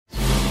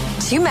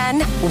Two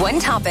men, one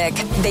topic.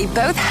 They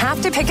both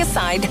have to pick a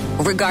side,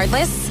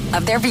 regardless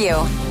of their view.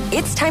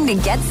 It's time to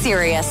get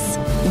serious.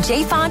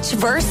 Jay Fotsch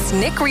versus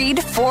Nick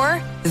Reed for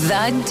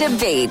The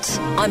Debate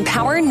on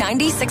Power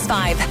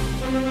 96.5.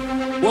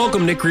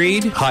 Welcome, Nick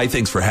Reed. Hi,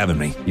 thanks for having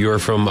me. You're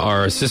from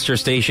our sister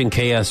station,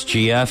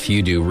 KSGF.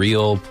 You do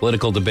real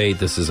political debate.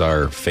 This is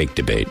our fake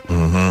debate.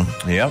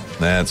 Mm-hmm. Yep,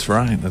 that's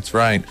right. That's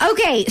right.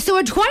 Okay, so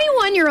a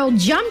 21-year-old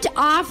jumped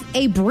off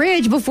a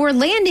bridge before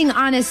landing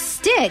on a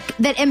stick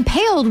that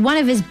impaled one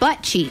of his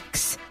butt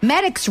cheeks.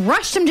 Medics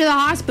rushed him to the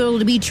hospital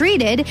to be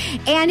treated,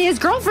 and his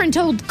girlfriend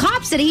told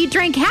cops that he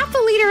drank half a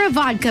liter of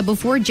vodka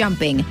before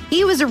jumping.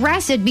 He was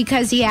arrested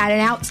because he had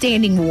an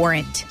outstanding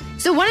warrant.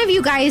 So one of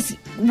you guys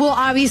will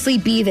obviously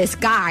be this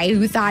guy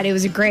who thought it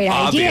was a great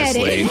idea.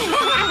 Obviously.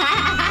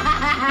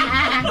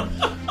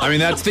 I mean,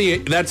 that's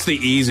the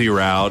easy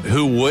route.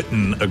 Who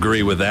wouldn't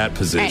agree with that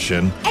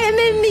position? And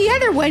then the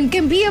other one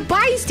can be a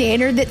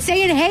bystander that's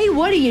saying, hey,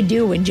 what are you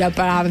doing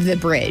jumping off of the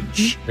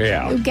bridge?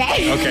 Yeah.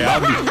 Okay,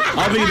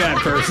 I'll be that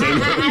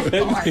person.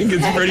 I think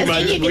it's pretty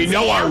much, we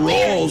know our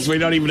roles. We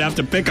don't even have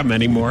to pick them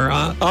anymore,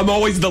 huh? I'm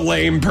always the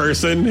lame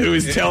person who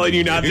is telling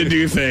you not to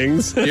do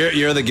things.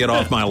 You're the get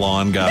off my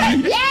lawn guy.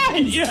 Yes!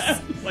 Yeah,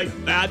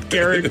 like that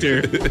character.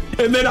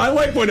 And then I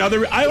like when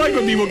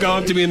people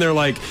come up to me and they're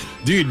like,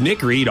 dude,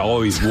 Nick Reed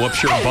always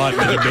whoops your butt in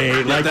a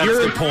debate. Like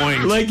that's the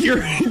point. Like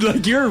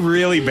you're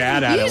really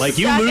bad at it. Like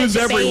you lose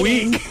every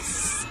week.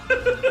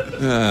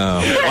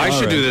 I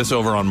should do this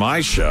over on my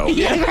show.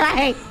 Yeah,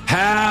 right.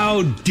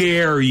 How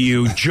dare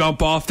you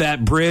jump off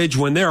that bridge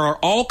when there are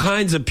all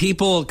kinds of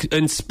people,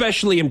 and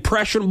especially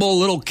impressionable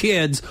little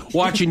kids,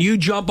 watching you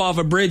jump off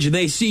a bridge, and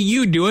they see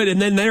you do it,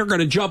 and then they're going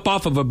to jump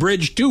off of a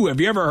bridge too. Have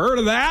you ever heard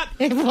of that?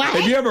 What?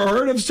 Have you ever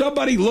heard of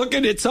somebody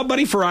looking at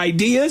somebody for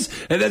ideas,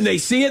 and then they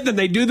see it, then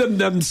they do them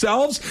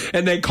themselves,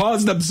 and they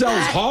cause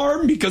themselves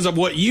harm because of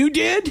what you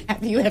did?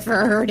 Have you ever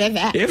heard of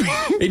that?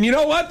 And you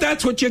know what?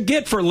 That's what you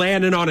get for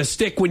landing on a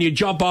stick when you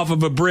jump off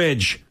of a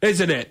bridge,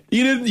 isn't it?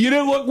 You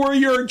didn't look where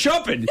you're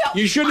jumping. No.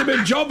 You shouldn't have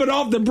been jumping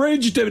off the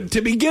bridge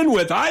to begin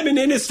with. I'm an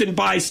innocent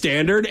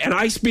bystander, and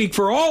I speak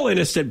for all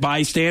innocent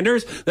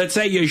bystanders that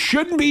say you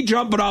shouldn't be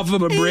jumping off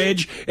of a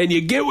bridge, and you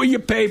get what you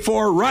pay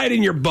for right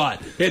in your butt.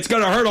 It's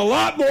going to hurt a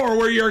lot more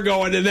where you're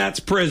going, and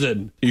that's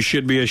prison. You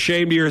should be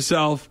ashamed of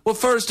yourself. Well,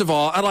 first of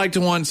all, I'd like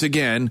to once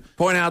again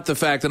point out the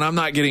fact that I'm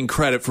not getting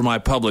credit for my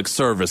public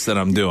service that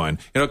I'm doing.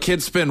 You know,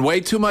 kids spend way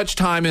too much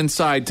time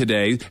inside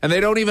today, and they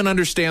don't even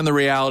understand the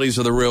realities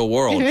of the real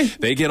world.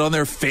 They get on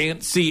their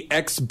fancy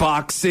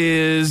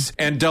Xboxes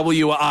and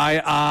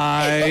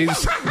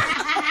WIIs,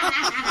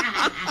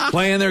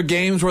 playing their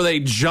games where they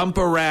jump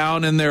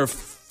around in their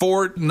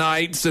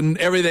Fortnites and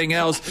everything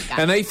else,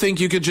 and they think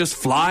you could just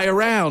fly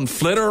around,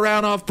 flitter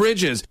around off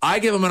bridges. I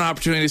give them an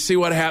opportunity to see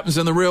what happens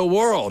in the real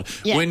world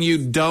when you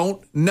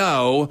don't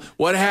know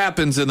what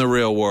happens in the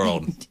real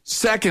world.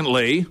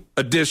 Secondly,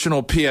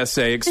 additional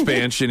PSA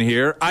expansion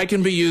here, I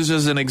can be used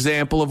as an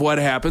example of what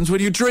happens when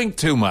you drink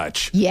too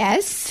much.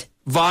 Yes.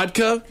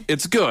 Vodka,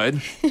 it's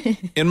good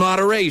in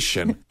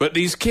moderation. But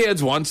these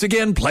kids, once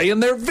again, playing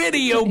their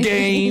video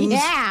games.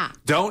 Yeah.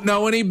 Don't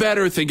know any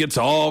better, think it's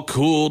all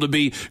cool to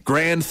be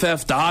Grand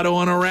Theft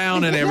Autoing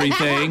around and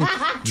everything,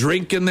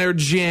 drinking their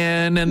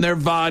gin and their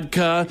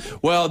vodka.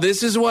 Well,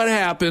 this is what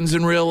happens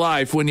in real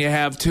life when you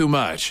have too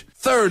much.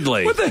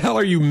 Thirdly, what the hell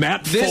are you,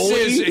 Matt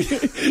Foley?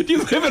 Do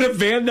you live in a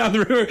van down the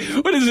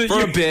river? What is it?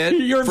 For a bit.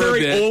 You're a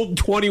very old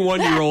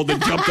 21-year-old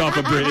that jumped off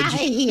a bridge.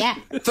 Yeah.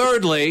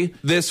 Thirdly,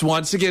 this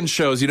once again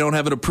shows you don't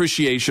have an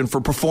appreciation for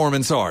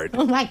performance art.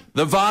 Oh my.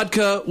 The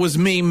vodka was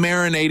me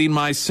marinating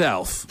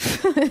myself.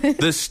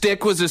 The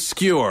stick was a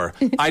skewer.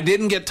 I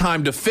didn't get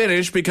time to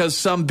finish because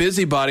some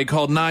busybody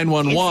called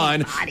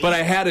 911, but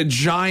I had a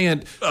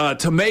giant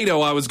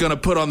tomato I was going to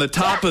put on the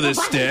top of the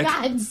stick.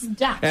 God,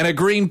 stop. And a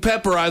green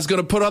pepper I was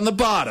going to put on the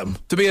bottom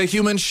to be a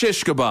human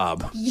shish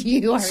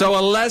kebab. So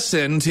a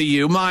lesson to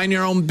you, mind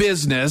your own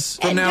business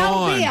from now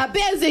on. Don't be a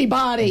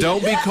busybody.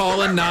 Don't be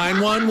calling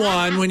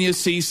 911 when you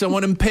see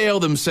someone impale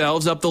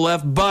themselves up the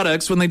left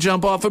buttocks when they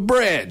jump off a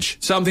bridge.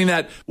 Something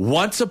that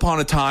once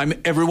upon a time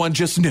everyone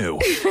just knew.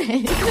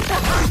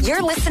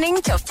 You're listening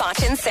to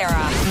Fotsch and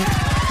Sarah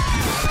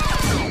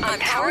on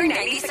Power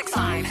 96.5.